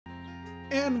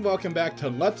And welcome back to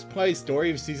Let's Play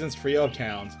Story of Seasons Trio of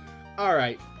Towns.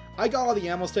 Alright, I got all the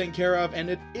animals taken care of, and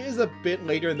it is a bit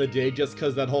later in the day just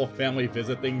because that whole family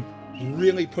visit thing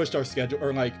really pushed our schedule,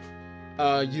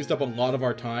 or used up a lot of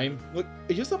our time. Look,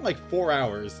 it used up like 4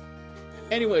 hours.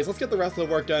 Anyways, let's get the rest of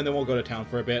the work done, then we'll go to town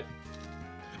for a bit.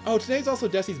 Oh, today's also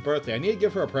Desi's birthday. I need to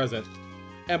give her a present.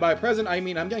 And by a present, I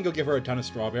mean I'm gonna go give her a ton of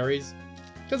strawberries.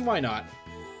 Because why not?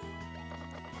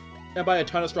 And by a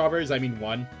ton of strawberries, I mean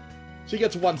one. She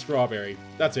gets 1 strawberry.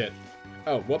 That's it.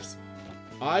 Oh, whoops.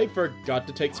 I forgot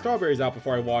to take strawberries out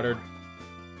before I watered.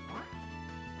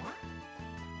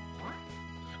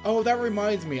 Oh, that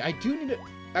reminds me. I do need to...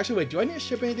 Actually, wait, do I need to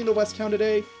ship anything to Westown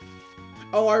today?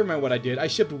 Oh, I remember what I did. I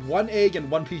shipped 1 egg and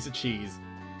 1 piece of cheese.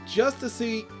 Just to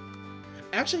see...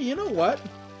 Actually, you know what?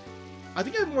 I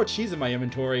think I have more cheese in my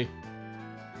inventory.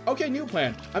 Okay, new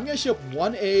plan. I'm gonna ship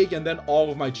 1 egg and then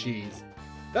all of my cheese.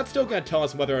 That's still gonna tell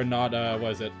us whether or not,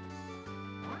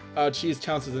 cheese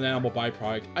counts as an animal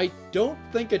byproduct. I don't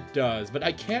think it does, but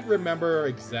I can't remember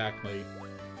exactly.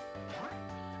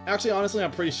 Actually, honestly,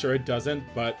 I'm pretty sure it doesn't,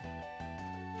 but...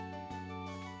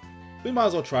 we might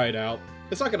as well try it out.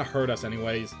 It's not gonna hurt us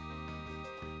anyways.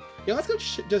 Yeah, let's go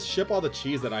just ship all the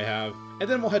cheese that I have, and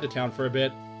then we'll head to town for a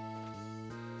bit.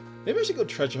 Maybe I should go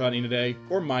treasure hunting today,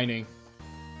 or mining.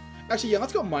 Actually, yeah,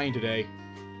 let's go mining today.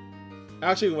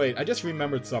 Actually, wait, I just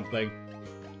remembered something.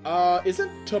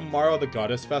 Isn't tomorrow the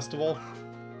Goddess Festival?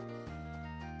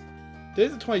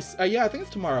 Today's the 20th. Yeah, I think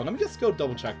it's tomorrow. Let me just go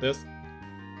double check this.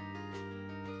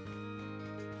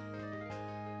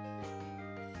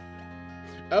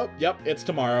 Oh, yep, it's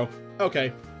tomorrow.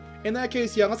 Okay. In that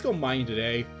case, yeah, let's go mine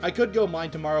today. I could go mine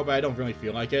tomorrow, but I don't really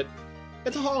feel like it.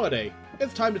 It's a holiday.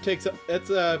 It's time to take some... It's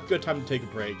a good time to take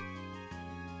a break.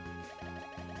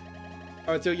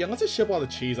 Alright, so yeah, let's just ship all the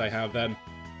cheese I have then.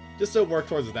 Just to work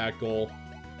towards that goal.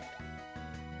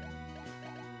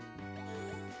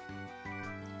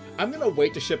 I'm gonna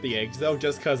wait to ship the eggs though,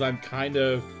 just because I kind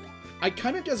of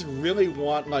just really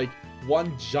want like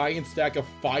 1 giant stack of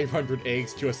 500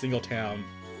 eggs to a single town.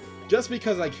 Just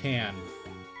because I can.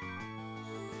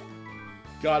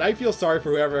 God, I feel sorry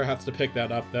for whoever has to pick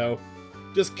that up though.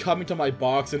 Just coming to my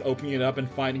box and opening it up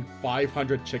and finding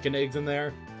 500 chicken eggs in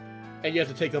there. And you have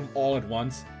to take them all at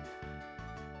once.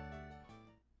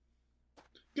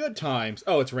 Good times.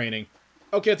 Oh, it's raining.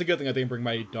 Okay, it's a good thing I didn't bring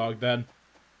my dog then.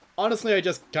 Honestly, I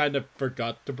just kind of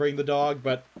forgot to bring the dog,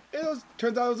 but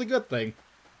turns out it was a good thing.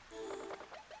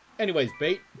 Anyways,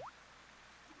 bait.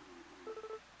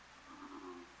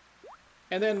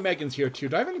 And then Megan's here too.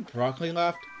 Do I have any broccoli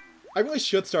left? I really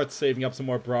should start saving up some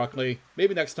more broccoli.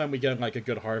 Maybe next time we get like a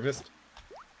good harvest.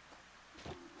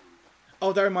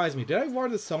 Oh, that reminds me. Did I water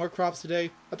the summer crops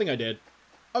today? I think I did.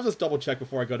 I'll just double check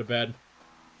before I go to bed.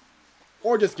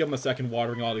 Or just give them a second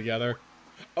watering altogether.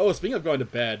 Oh, speaking of going to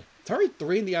bed, it's already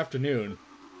 3 in the afternoon.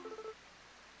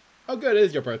 Oh good, it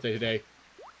is your birthday today.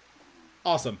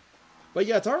 Awesome. But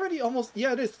yeah, it's already almost...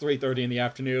 yeah, it is 3:30 in the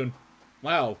afternoon.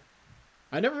 Wow.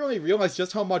 I never really realized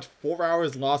just how much 4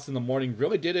 hours lost in the morning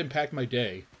really did impact my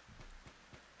day.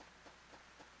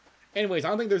 Anyways, I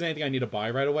don't think there's anything I need to buy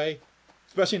right away.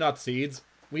 Especially not seeds.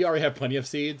 We already have plenty of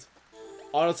seeds.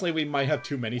 Honestly, we might have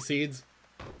too many seeds.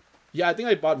 Yeah, I think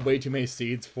I bought way too many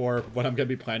seeds for what I'm going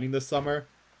to be planting this summer.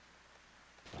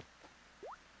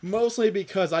 Mostly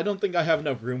because I don't think I have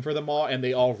enough room for them all and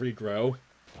they all regrow.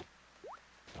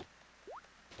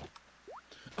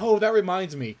 Oh, that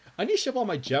reminds me. I need to ship all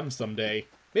my gems someday.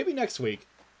 Maybe next week.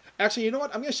 Actually, you know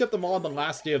what? I'm going to ship them all on the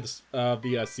last day of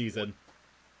the season.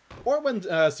 Or when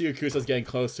Suyakusa's getting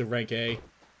close to rank A.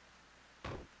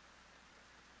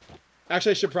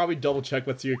 Actually, I should probably double check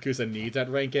what Suyakusa needs at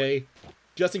rank A.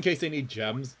 Just in case they need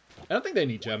gems. I don't think they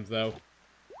need gems, though.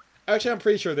 Actually, I'm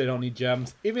pretty sure they don't need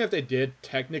gems. Even if they did,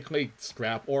 technically,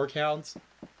 scrap ore counts.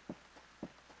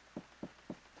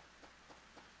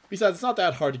 Besides, it's not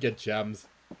that hard to get gems.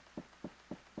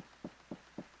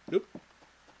 Oop.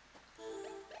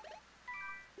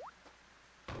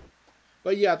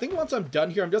 But yeah, I think once I'm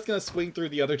done here, I'm just gonna swing through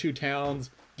the other 2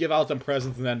 towns, give out some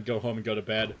presents, and then go home and go to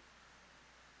bed.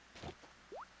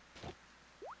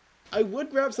 I would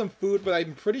grab some food, but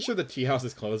I'm pretty sure the tea house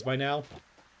is closed by now.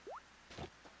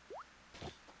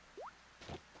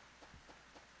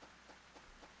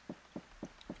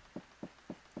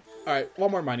 Alright,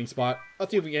 1 more mining spot.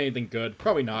 Let's see if we get anything good.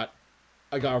 Probably not.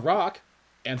 I got a rock,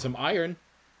 and some iron,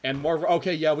 and more...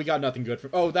 okay, yeah, we got nothing good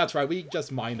from... oh, that's right, we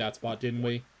just mined that spot, didn't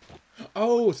we?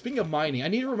 Oh, speaking of mining, I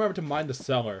need to remember to mine the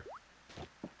cellar.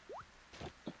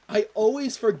 I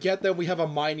always forget that we have a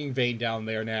mining vein down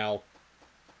there now.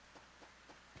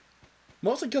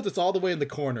 Mostly because it's all the way in the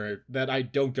corner that I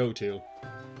don't go to.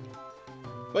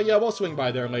 But yeah, we'll swing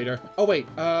by there later. Oh wait,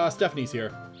 Stephanie's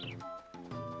here.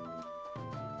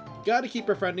 Gotta keep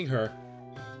befriending her.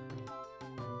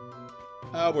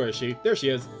 Where is she? There she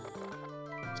is.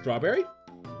 Strawberry?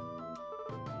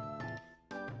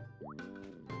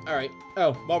 Alright.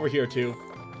 Oh, while we're here too.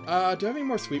 Do I have any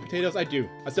more sweet potatoes? I do.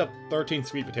 I still have 13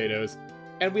 sweet potatoes.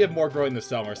 And we have more growing this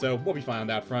summer, so we'll be fine on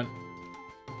that front.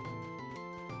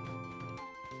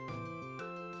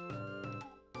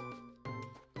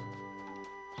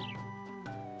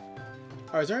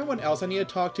 Alright, is there anyone else I need to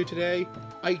talk to today?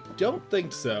 I don't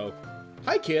think so.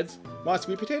 Hi kids! Want a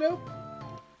sweet potato?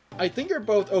 I think you're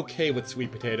both okay with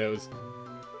sweet potatoes.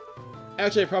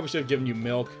 Actually, I probably should have given you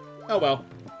milk. Oh well.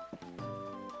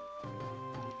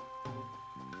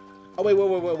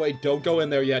 Oh wait, don't go in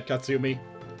there yet, Katsumi.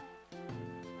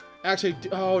 Actually,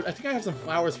 oh, I think I have some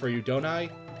flowers for you, don't I?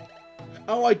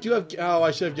 Oh, I do have, oh,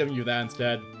 I should have given you that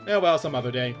instead. Oh well, some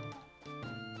other day.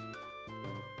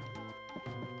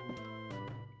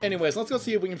 Anyways, let's go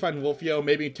see if we can find Wolfio.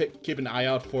 Maybe keep an eye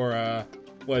out for,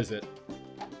 what is it?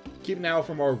 Keep an eye out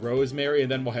for more rosemary,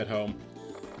 and then we'll head home.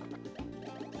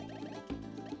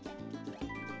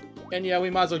 And yeah, we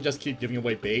might as well just keep giving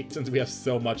away bait, since we have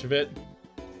so much of it.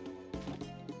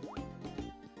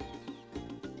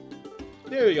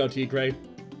 There you go, Tigray.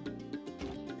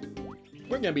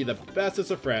 We're gonna be the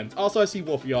bestest of friends. Also, I see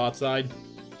Wolfio outside.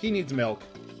 He needs milk.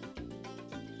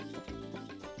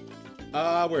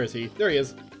 Where is he? There he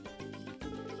is.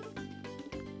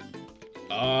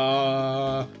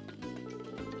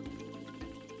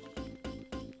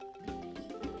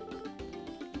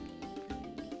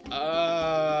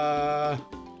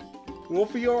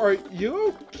 Wolfio, are you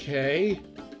okay?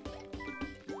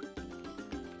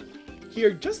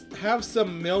 Here, just have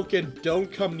some milk and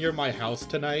don't come near my house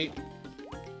tonight.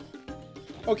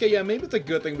 Okay, yeah, maybe it's a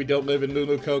good thing we don't live in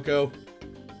Lulu Coco.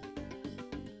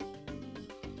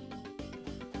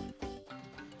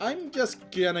 I'm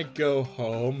just gonna go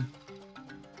home.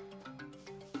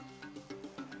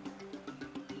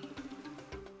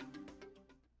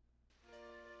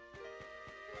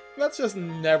 Let's just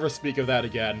never speak of that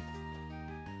again.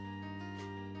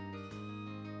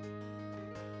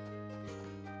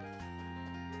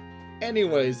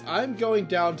 Anyways, I'm going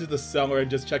down to the cellar and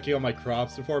just checking on my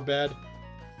crops before bed.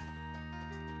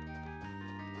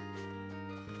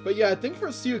 But yeah, I think for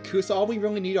Suyakusa, all we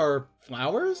really need are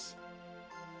flowers?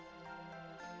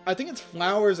 I think it's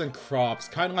flowers and crops,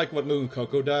 kind of like what Lulu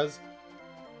Coco does.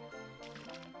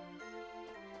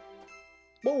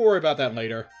 We'll worry about that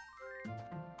later.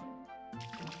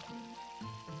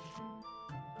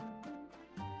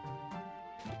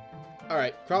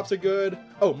 Alright, crops are good.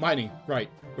 Oh, mining, right.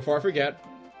 Before I forget.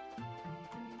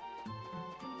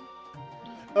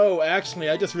 Oh, actually,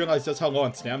 I just realized just how low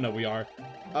on stamina we are.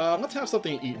 Let's have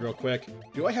something to eat real quick.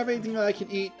 Do I have anything that I can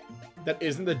eat that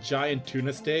isn't the giant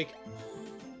tuna steak?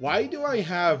 Why do I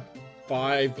have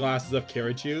 5 glasses of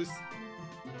carrot juice?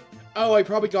 Oh, I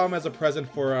probably got them as a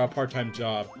present for a part-time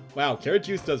job. Wow, carrot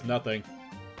juice does nothing.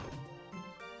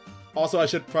 Also, I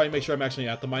should probably make sure I'm actually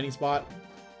at the mining spot.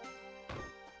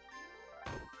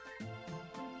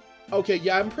 Okay,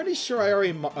 yeah, I'm pretty sure I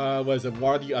already,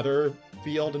 watered the other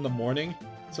field in the morning.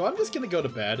 So I'm just gonna go to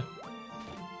bed.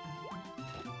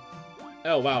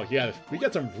 Oh, wow, yeah, we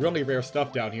get some really rare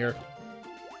stuff down here.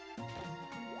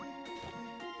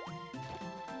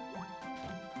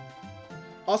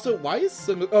 Also, why is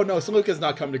Saluka... Oh, no, Saluka's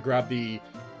not coming to grab the,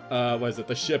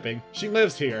 the shipping. She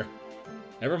lives here.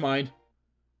 Never mind.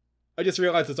 I just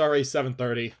realized it's already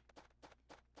 7:30.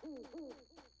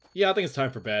 Yeah, I think it's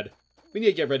time for bed. We need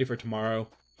to get ready for tomorrow.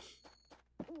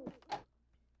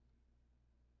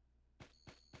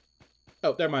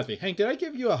 Oh, that reminds me. Hank, did I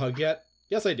give you a hug yet?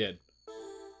 Yes, I did.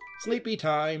 Sleepy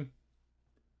time.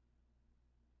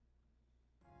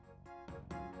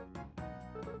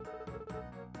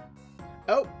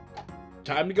 Oh,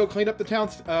 time to go clean up the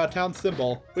town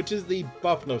symbol, which is the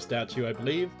buffalo statue, I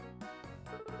believe.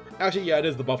 Actually, yeah, it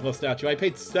is the buffalo statue. I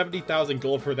paid 70,000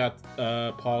 gold for that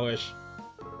polish.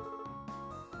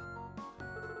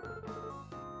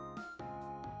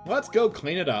 Let's go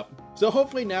clean it up. So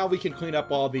hopefully now we can clean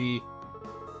up all the...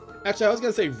 Actually, I was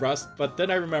gonna say rust, but then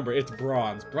I remember it's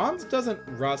bronze. Bronze doesn't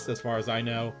rust as far as I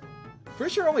know.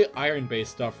 Pretty sure only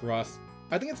iron-based stuff rusts.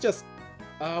 I think it's just...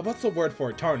 what's the word for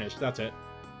it? Tarnish, that's it.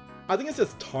 I think it's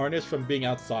just tarnish from being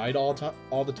outside all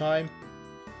the time.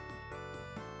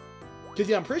 Because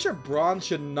yeah, I'm pretty sure bronze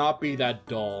should not be that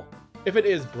dull. If it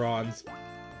is bronze.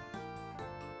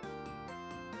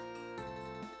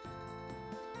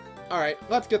 Alright,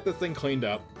 let's get this thing cleaned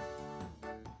up.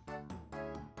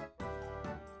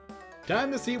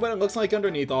 Time to see what it looks like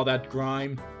underneath all that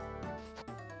grime.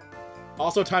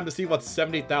 Also time to see what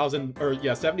 70,000, or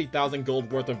yeah, 70,000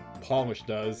 gold worth of polish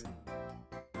does.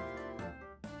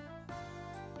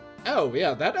 Oh,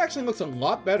 yeah, that actually looks a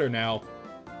lot better now.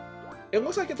 It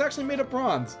looks like it's actually made of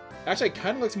bronze. Actually, it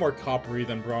kind of looks more coppery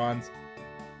than bronze.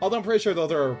 Although I'm pretty sure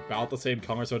those are about the same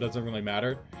color, so it doesn't really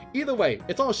matter. Either way,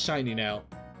 it's all shiny now.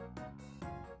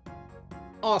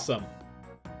 Awesome.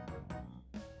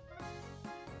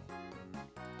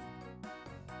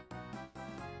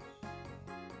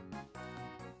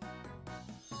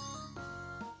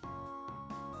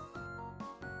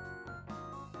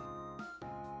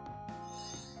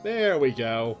 There we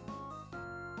go.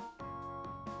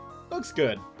 Looks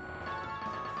good.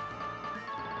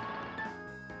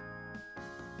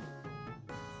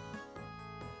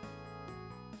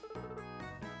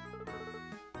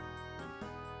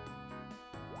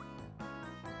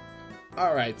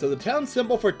 Alright, so the town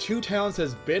symbol for 2 towns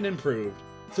has been improved.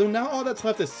 So now all that's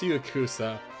left is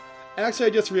Siracusa. Actually, I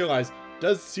just realized,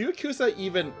 does Siracusa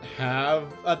even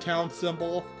have a town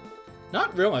symbol?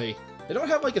 Not really. They don't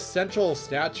have like a central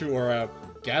statue or a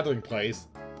gathering place.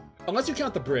 Unless you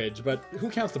count the bridge, but who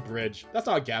counts the bridge? That's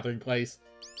not a gathering place.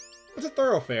 It's a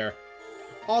thoroughfare.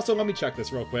 Also, let me check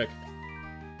this real quick.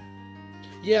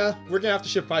 Yeah, we're gonna have to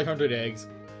ship 500 eggs.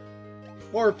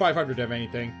 Or 500 of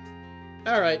anything.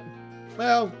 Alright.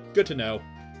 Well, good to know.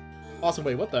 Also,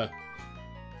 wait, what the?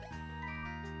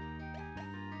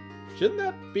 Shouldn't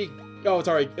that be... Oh, it's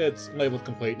alright. It's labeled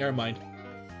complete. Never mind.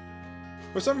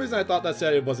 For some reason, I thought that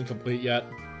said it wasn't complete yet.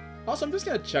 Also, I'm just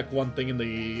gonna check one thing in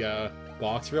the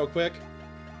box real quick.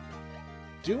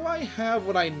 Do I have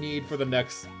what I need for the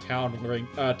next town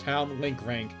link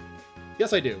rank?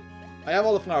 Yes, I do. I have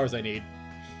all the flowers I need.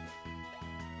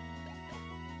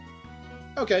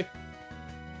 Okay.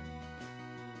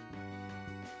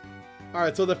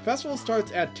 Alright, so the festival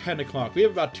starts at 10 o'clock. We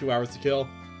have about 2 hours to kill.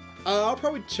 I'll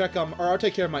probably check or I'll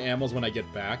take care of my animals when I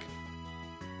get back.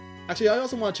 Actually, I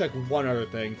also want to check one other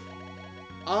thing.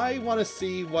 I want to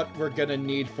see what we're gonna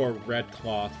need for red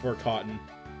cloth, for cotton.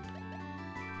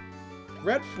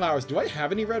 Red flowers. Do I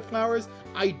have any red flowers?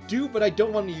 I do, but I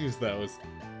don't want to use those.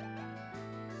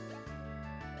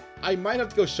 I might have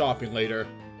to go shopping later.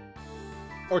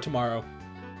 Or tomorrow.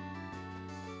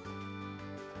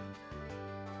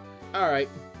 Alright.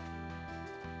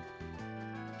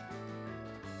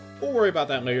 We'll worry about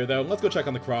that later, though. Let's go check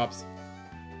on the crops.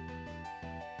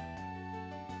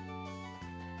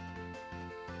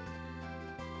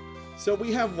 So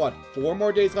we have, what, 4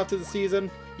 more days left of the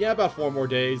season? Yeah, about 4 more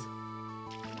days.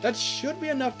 That should be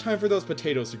enough time for those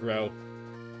potatoes to grow.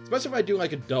 Especially if I do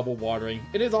like a double watering.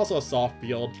 It is also a soft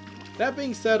field. That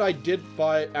being said, I did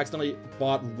accidentally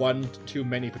bought 1 too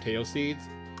many potato seeds.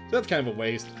 So that's kind of a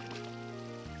waste.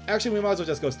 Actually, we might as well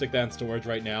just go stick that in storage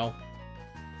right now.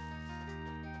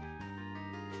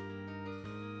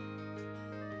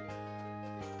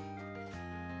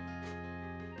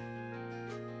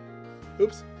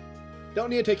 Oops. Don't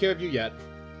need to take care of you yet.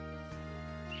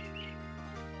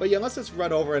 But yeah, let's just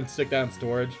run over and stick that in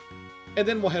storage. And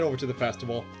then we'll head over to the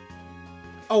festival.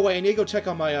 Oh wait, I need to go check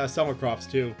on my summer crops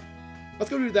too. Let's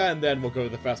go do that and then we'll go to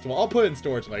the festival. I'll put it in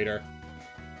storage later.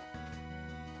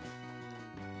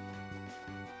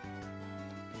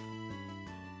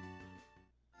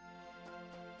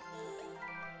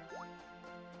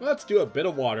 Let's do a bit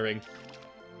of watering.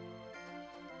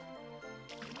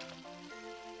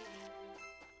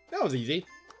 That was easy.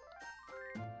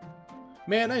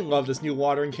 Man, I love this new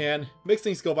watering can. Makes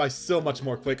things go by so much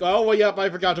more quick. Oh, well, yep, I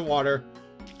forgot to water.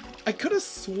 I could have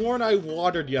sworn I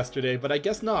watered yesterday, but I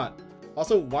guess not.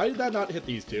 Also, why did that not hit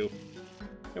these two?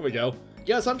 There we go.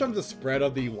 Yeah, sometimes the spread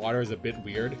of the water is a bit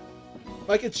weird.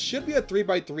 Like, it should be a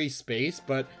 3x3 space,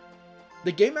 but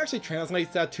the game actually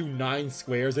translates that to 9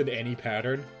 squares in any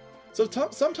pattern. So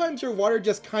sometimes your water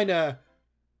just kinda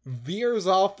veers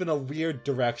off in a weird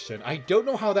direction. I don't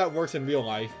know how that works in real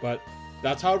life, but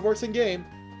that's how it works in game.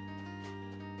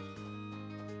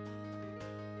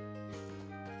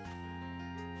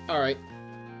 Alright,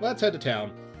 let's head to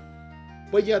town.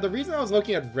 But yeah, the reason I was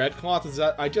looking at red cloth is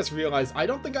that I just realized I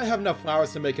don't think I have enough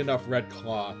flowers to make enough red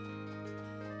cloth.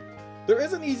 There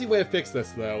is an easy way to fix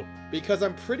this though, because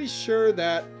I'm pretty sure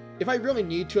that if I really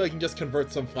need to, I can just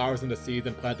convert some flowers into seeds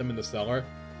and plant them in the cellar.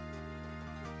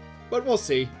 But we'll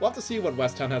see. We'll have to see what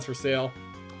Westown has for sale.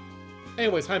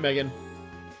 Anyways, hi Megan.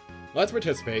 Let's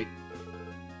participate.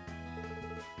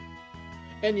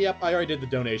 And yep, I already did the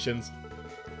donations.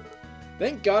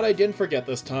 Thank God I didn't forget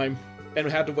this time, and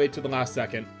had to wait till the last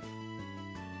second.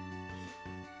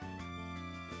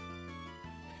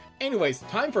 Anyways,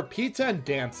 time for pizza and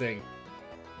dancing.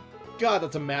 God,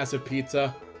 that's a massive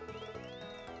pizza.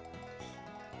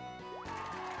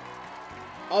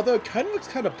 Although it kind of looks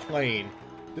kind of plain.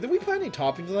 Did we put any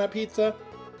toppings on that pizza?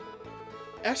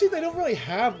 Actually, they don't really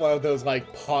have one of those, like,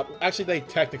 Actually, they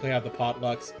technically have the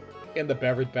potlucks in the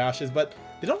beverage bashes, but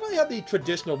they don't really have the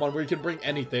traditional one where you can bring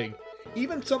anything.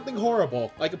 Even something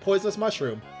horrible, like a poisonous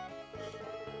mushroom.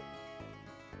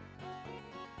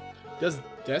 Does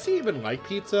Desi even like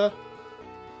pizza?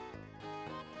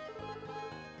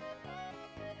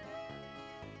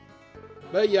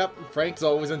 But yep, Frank's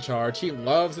always in charge. He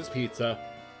loves his pizza.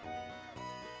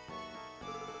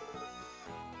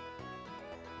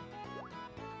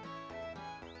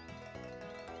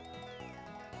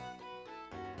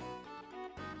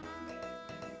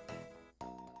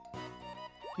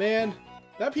 Man,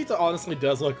 that pizza honestly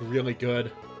does look really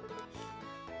good.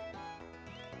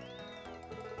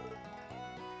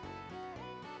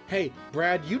 Hey,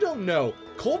 Brad, you don't know.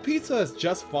 Cold pizza is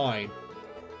just fine.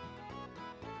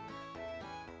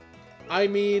 I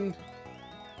mean...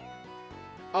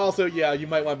 Also, yeah, you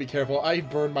might want to be careful. I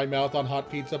burned my mouth on hot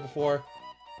pizza before.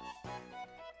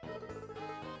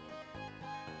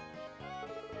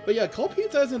 But yeah, cold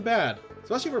pizza isn't bad,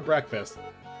 especially for breakfast.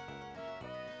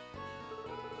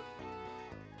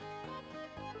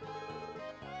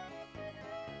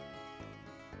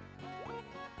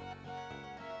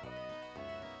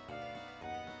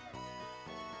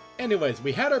 Anyways,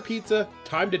 we had our pizza,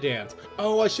 time to dance.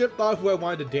 Oh, I should have thought who I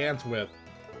wanted to dance with.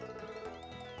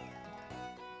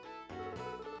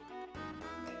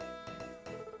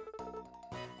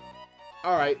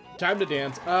 Alright, time to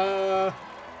dance.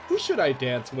 Who should I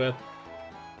dance with?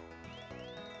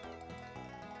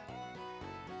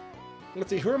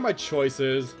 Let's see, who are my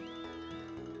choices?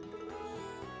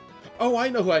 Oh, I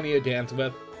know who I need to dance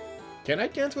with. Can I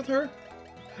dance with her?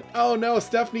 Oh no,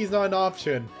 Stephanie's not an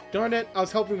option. Darn it, I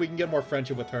was hoping we can get more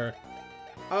friendship with her.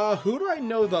 Who do I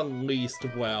know the least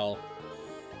well?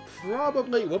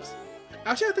 Probably, whoops.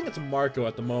 Actually, I think it's Marco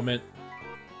at the moment.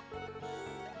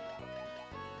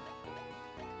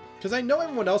 Because I know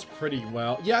everyone else pretty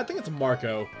well. Yeah, I think it's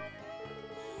Marco.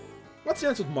 Let's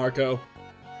dance with Marco.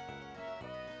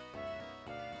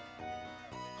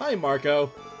 Hi, Marco.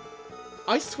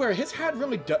 I swear, his hat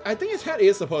really does... I think his hat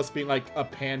is supposed to be like a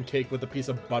pancake with a piece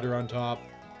of butter on top.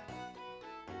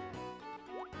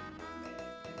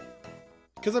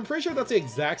 Because I'm pretty sure that's the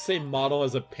exact same model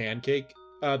as a pancake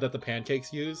that the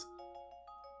pancakes use.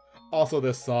 Also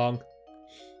this song.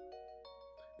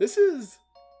 This is...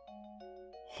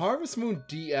 Harvest Moon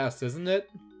DS, isn't it?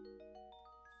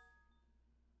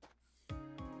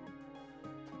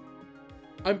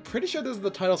 I'm pretty sure this is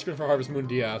the title screen for Harvest Moon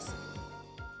DS.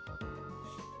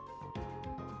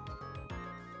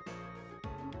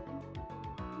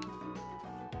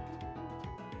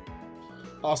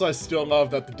 Also, I still love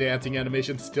that the dancing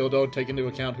animations still don't take into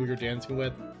account who you're dancing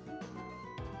with.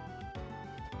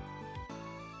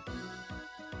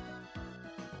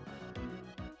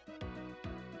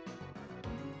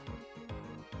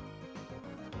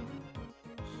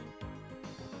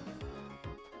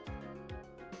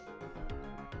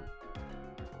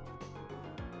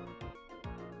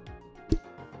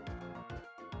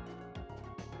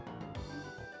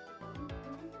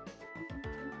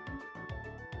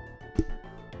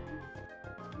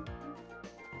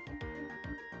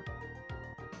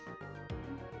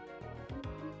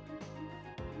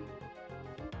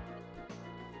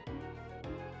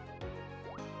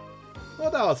 Well,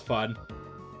 that was fun.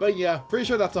 But yeah, pretty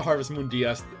sure that's the Harvest Moon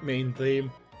DS main theme.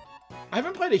 I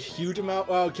haven't played a huge amount.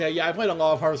 Well, okay, yeah, I played a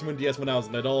lot of Harvest Moon DS when I was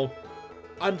little.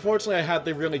 Unfortunately, I had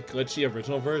the really glitchy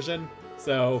original version,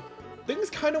 so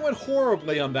things kind of went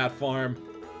horribly on that farm.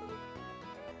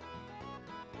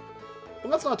 But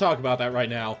let's not talk about that right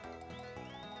now.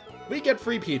 We get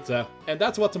free pizza, and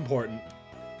that's what's important.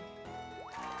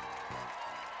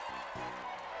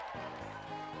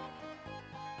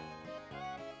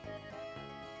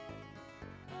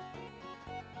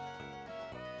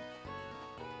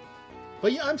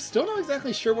 But yeah, I'm still not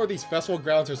exactly sure where these festival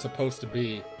grounds are supposed to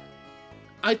be.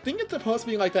 I think it's supposed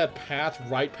to be like that path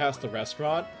right past the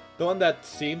restaurant, the one that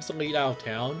seems to lead out of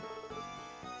town.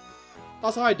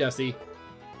 Also, hi Desi.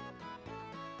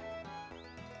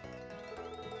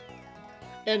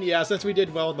 And yeah, since we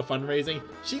did well in the fundraising,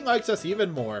 she likes us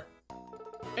even more.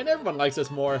 And everyone likes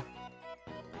us more.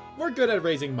 We're good at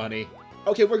raising money.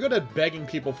 Okay, we're good at begging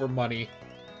people for money.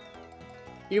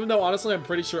 Even though, honestly, I'm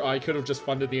pretty sure I could have just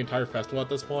funded the entire festival at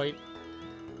this point.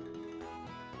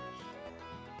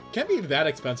 Can't be that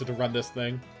expensive to run this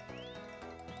thing.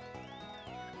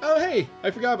 Oh, hey!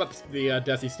 I forgot about the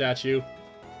Desi statue.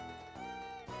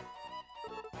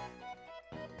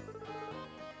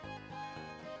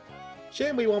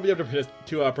 Shame we won't be able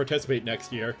to participate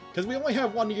next year, because we only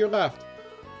have 1 year left.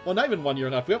 Well, not even 1 year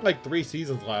left. We have like 3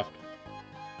 seasons left.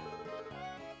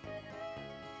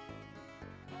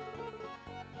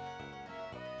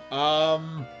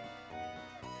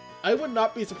 I would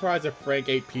not be surprised if Frank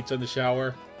ate pizza in the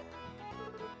shower.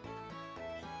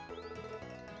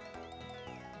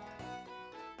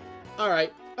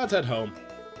 Alright, let's head home.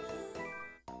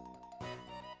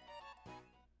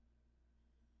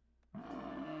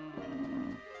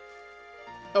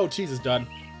 Oh, cheese is done.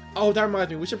 Oh, that reminds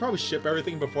me, we should probably ship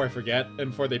everything before I forget, and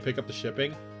before they pick up the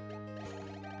shipping.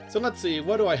 So let's see,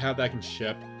 what do I have that I can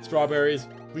ship? Strawberries,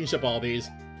 we can ship all these.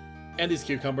 And these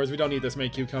cucumbers, we don't need this many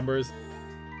cucumbers.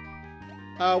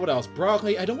 What else?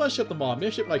 Broccoli, I don't want to ship them all, I'm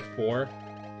gonna ship like 4.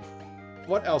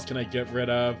 What else can I get rid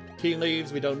of? Tea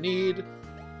leaves, we don't need.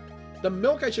 The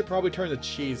milk I should probably turn to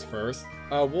cheese first.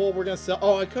 Wool we're gonna sell.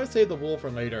 Oh, I could save the wool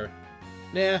for later.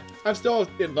 Nah, I'm still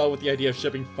in love with the idea of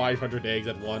shipping 500 eggs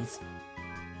at once.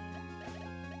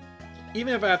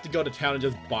 Even if I have to go to town and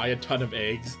just buy a ton of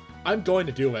eggs, I'm going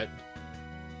to do it.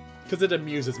 Because it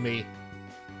amuses me.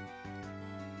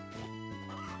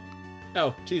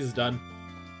 Oh, cheese is done.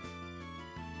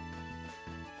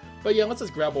 But yeah, let's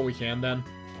just grab what we can then.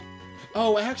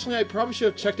 Oh, actually, I probably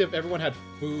should have checked if everyone had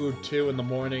food too in the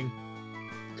morning.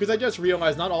 Because I just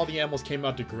realized not all the animals came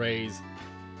out to graze.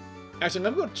 Actually,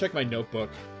 let me go check my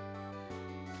notebook.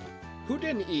 Who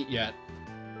didn't eat yet?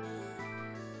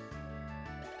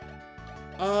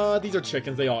 These are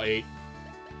chickens, they all ate.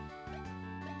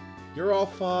 You're all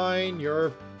fine,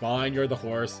 you're fine, you're the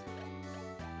horse.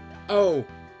 Oh,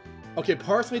 okay,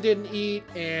 Parsley didn't eat,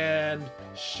 and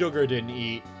Sugar didn't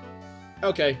eat.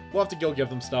 Okay, we'll have to go give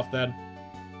them stuff then.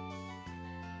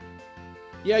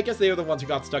 Yeah, I guess they were the ones who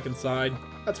got stuck inside.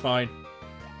 That's fine.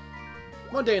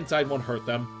 One day inside won't hurt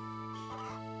them.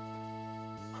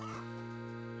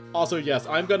 Also, yes,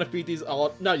 I'm gonna feed these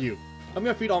all- not you. I'm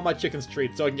gonna feed all my chickens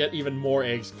treats so I can get even more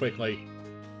eggs quickly.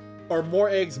 Or more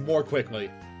eggs more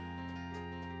quickly.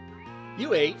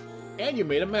 You ate, and you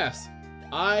made a mess.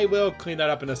 I will clean that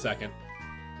up in a second.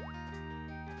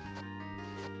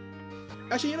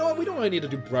 Actually, you know what? We don't really need to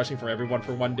do brushing for everyone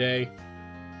for one day.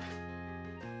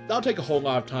 That'll take a whole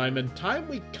lot of time, and time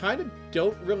we kind of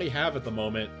don't really have at the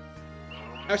moment.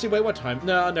 Actually, wait, what time?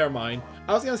 No, never mind.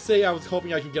 I was gonna say I was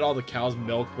hoping I could get all the cows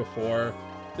milked before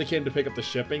they came to pick up the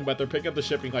shipping, but they're picking up the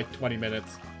shipping like 20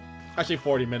 minutes. Actually,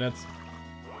 40 minutes.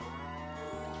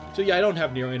 So yeah, I don't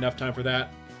have nearly enough time for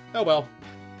that. Oh well.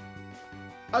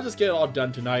 I'll just get it all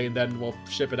done tonight, and then we'll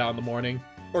ship it out in the morning.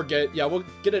 Or we'll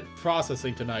get it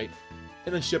processing tonight,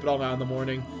 and then ship it all out in the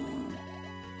morning.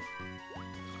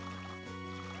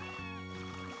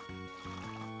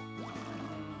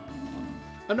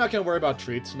 I'm not gonna worry about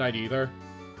treats tonight either.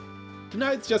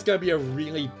 Tonight's just gonna be a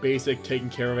really basic taking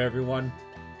care of everyone.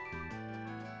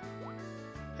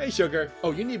 Hey, Sugar.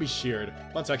 Oh, you need to be sheared.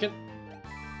 1 second.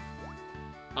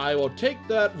 I will take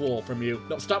that wool from you.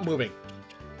 No, stop moving.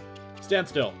 Stand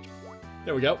still.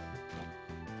 There we go.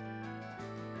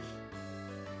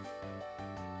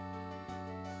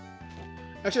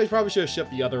 Actually, I probably should have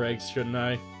shipped the other eggs, shouldn't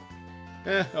I?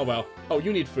 Oh well. Oh,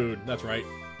 you need food. That's right.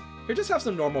 Here, just have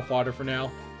some normal fodder for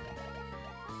now.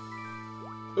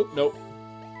 Oop, nope.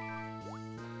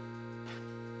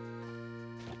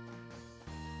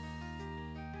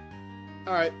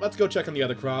 Alright, let's go check on the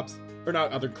other crops. Or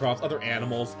not other crops, other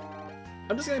animals.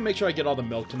 I'm just gonna make sure I get all the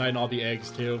milk tonight and all the eggs,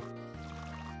 too.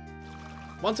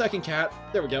 1 second, cat.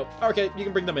 There we go. Okay, you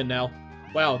can bring them in now.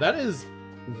 Wow, that is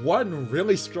one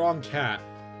really strong cat.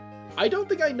 I don't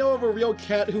think I know of a real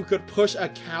cat who could push a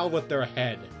cow with their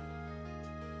head.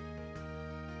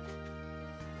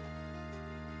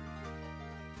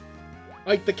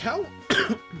 Like, the cow...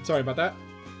 Sorry about that.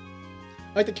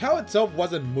 Like, the cow itself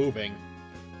wasn't moving.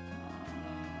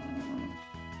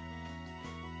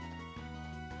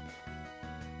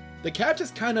 The cat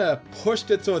just kind of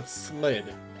pushed it so it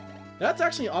slid. That's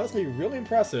actually, honestly, really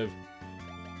impressive.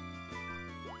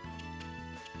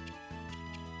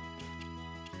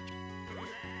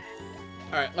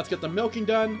 Alright, let's get the milking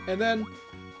done, and then...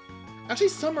 Actually,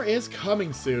 summer is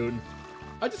coming soon.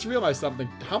 I just realized something.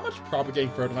 How much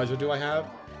propagating fertilizer do I have?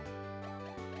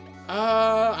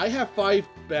 I have 5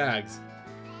 bags.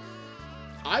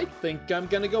 I think I'm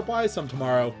gonna go buy some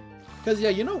tomorrow. Because, yeah,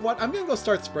 you know what? I'm gonna go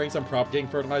start spraying some propagating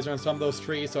fertilizer on some of those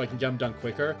trees so I can get them done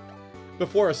quicker.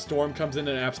 Before a storm comes in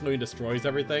and absolutely destroys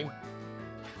everything.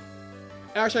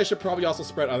 Actually, I should probably also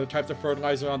spread other types of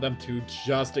fertilizer on them too,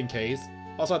 just in case.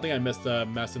 Also, I think I missed a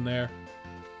mess in there.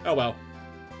 Oh well.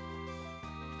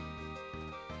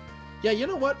 Yeah, you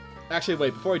know what? Actually,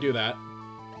 wait, before I do that,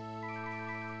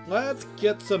 let's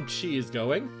get some cheese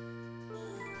going.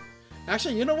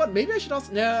 Actually, you know what? Maybe I should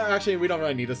also... Nah, actually, we don't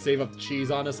really need to save up the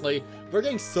cheese, honestly. We're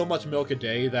getting so much milk a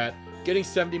day that getting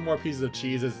 70 more pieces of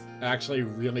cheese is actually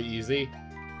really easy.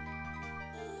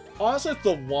 Honestly, it's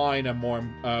the wine I'm more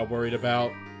worried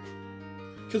about.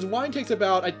 Because wine takes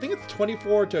about, I think it's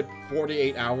 24 to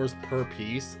 48 hours per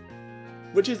piece.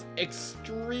 Which is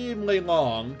extremely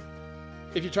long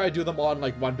if you try to do them all in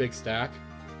like one big stack.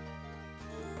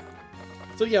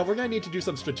 So yeah, we're going to need to do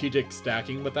some strategic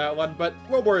stacking with that one, but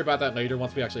we'll worry about that later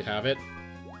once we actually have it.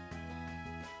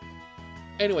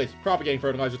 Anyways, propagating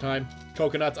fertilizer time.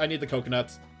 Coconuts, I need the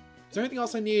coconuts. Is there anything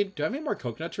else I need? Do I have any more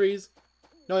coconut trees?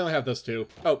 No, I only have those two.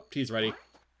 Oh, tea's ready.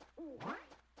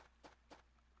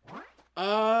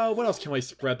 What else can we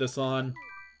spread this on?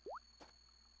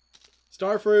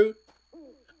 Starfruit.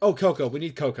 Oh, cocoa. We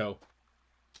need cocoa.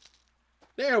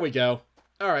 There we go.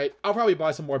 Alright, I'll probably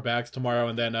buy some more bags tomorrow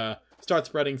and then start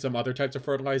spreading some other types of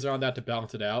fertilizer on that to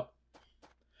balance it out.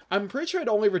 I'm pretty sure it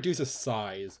only reduces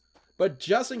size. But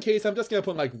just in case, I'm just going to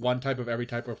put like one type of every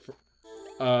type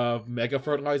of mega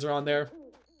fertilizer on there.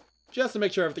 Just to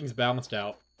make sure everything's balanced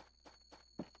out.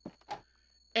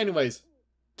 Anyways,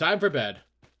 time for bed.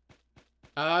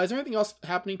 Is there anything else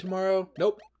happening tomorrow?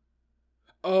 Nope.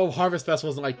 Oh, Harvest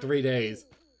Festival's in like 3 days.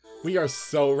 We are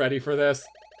so ready for this.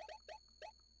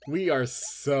 We are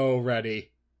so ready.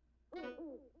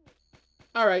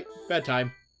 Alright,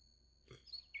 bedtime.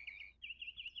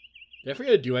 Did I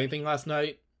forget to do anything last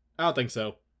night? I don't think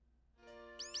so.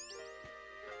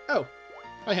 Oh,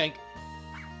 hi Hank.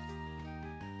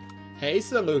 Hey,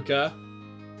 Saluka.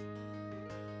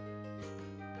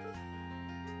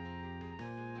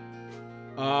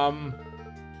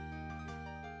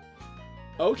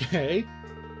 Okay.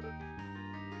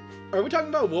 Are we talking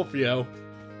about Wolfio?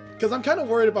 Because I'm kind of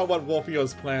worried about what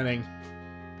Wolfio's planning.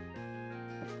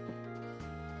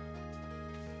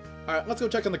 Alright, let's go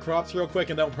check on the crops real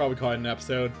quick and then we'll probably call it an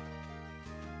episode.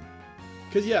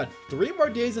 Because yeah, 3 more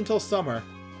days until summer.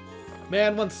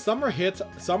 Man, when summer hits,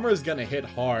 summer is gonna hit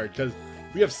hard because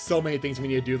we have so many things we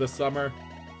need to do this summer.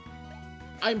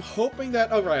 I'm hoping that...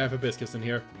 Oh right, I have hibiscus in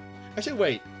here. Actually,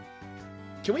 wait.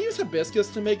 Can we use hibiscus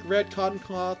to make red cotton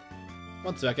cloth?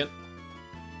 1 second.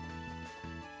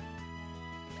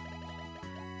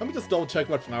 Let me just double check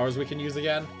what flowers we can use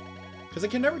again. Because I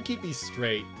can never keep these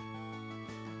straight.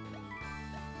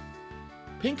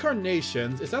 Pink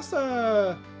carnations. Is that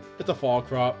a... It's a fall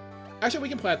crop. Actually, we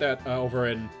can plant that over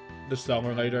in the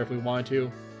summer later if we want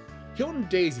to. Hilton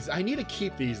daisies. I need to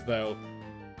keep these though.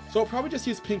 So I'll probably just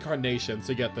use pink carnations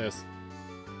to get this.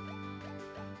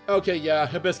 Okay, yeah,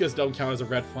 hibiscus don't count as a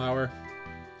red flower.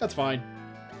 That's fine.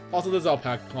 Also, this is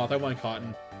alpaca cloth. I want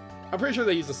cotton. I'm pretty sure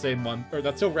they use the same one. Or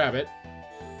that's still rabbit.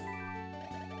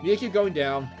 Need to keep going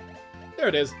down. There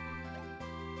it is.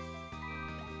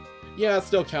 Yeah, it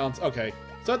still counts. Okay.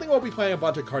 So I think we'll be planting a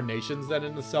bunch of carnations then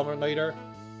in the summer later.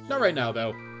 Not right now,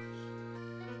 though.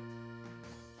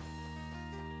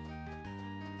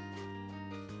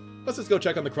 Let's just go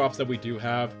check on the crops that we do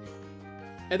have.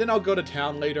 And then I'll go to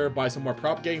town later, buy some more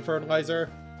propagating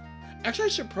fertilizer. Actually, I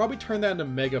should probably turn that into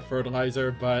mega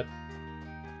fertilizer, but...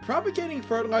 propagating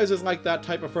fertilizer is like that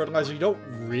type of fertilizer you don't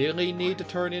really need to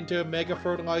turn into a mega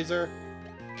fertilizer.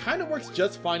 Kind of works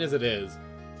just fine as it is.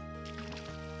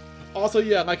 Also,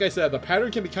 yeah, like I said, the pattern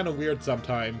can be kind of weird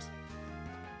sometimes.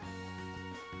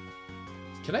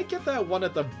 Can I get that one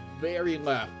at the very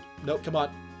left? Nope, come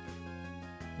on.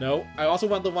 No, I also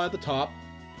want the one at the top.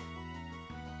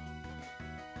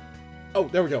 Oh,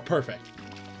 there we go, perfect.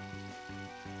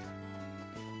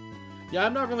 Yeah,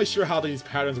 I'm not really sure how these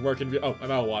patterns work in real... Oh,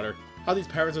 I'm out of water. How these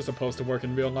patterns are supposed to work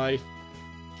in real life.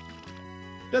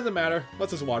 Doesn't matter,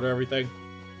 let's just water everything.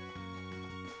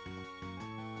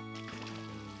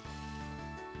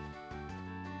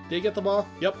 Did you get them all?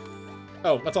 Yep.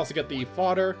 Oh, let's also get the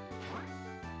fodder.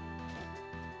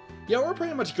 Yeah, we're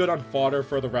pretty much good on fodder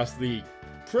for the rest of the...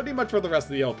 pretty much for the rest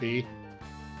of the LP.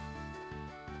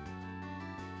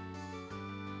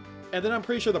 And then I'm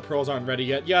pretty sure the pearls aren't ready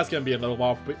yet. Yeah, it's gonna be a little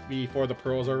while before the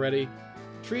pearls are ready.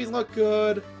 Trees look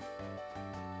good.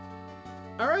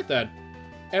 Alright then.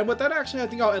 And with that, actually, I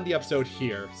think I'll end the episode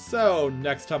here. So,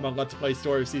 next time on Let's Play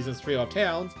Story of Seasons Trio of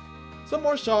Towns, some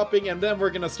more shopping, and then we're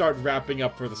gonna start wrapping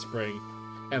up for the spring.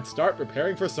 And start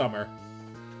preparing for summer.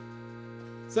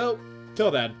 So,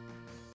 till then.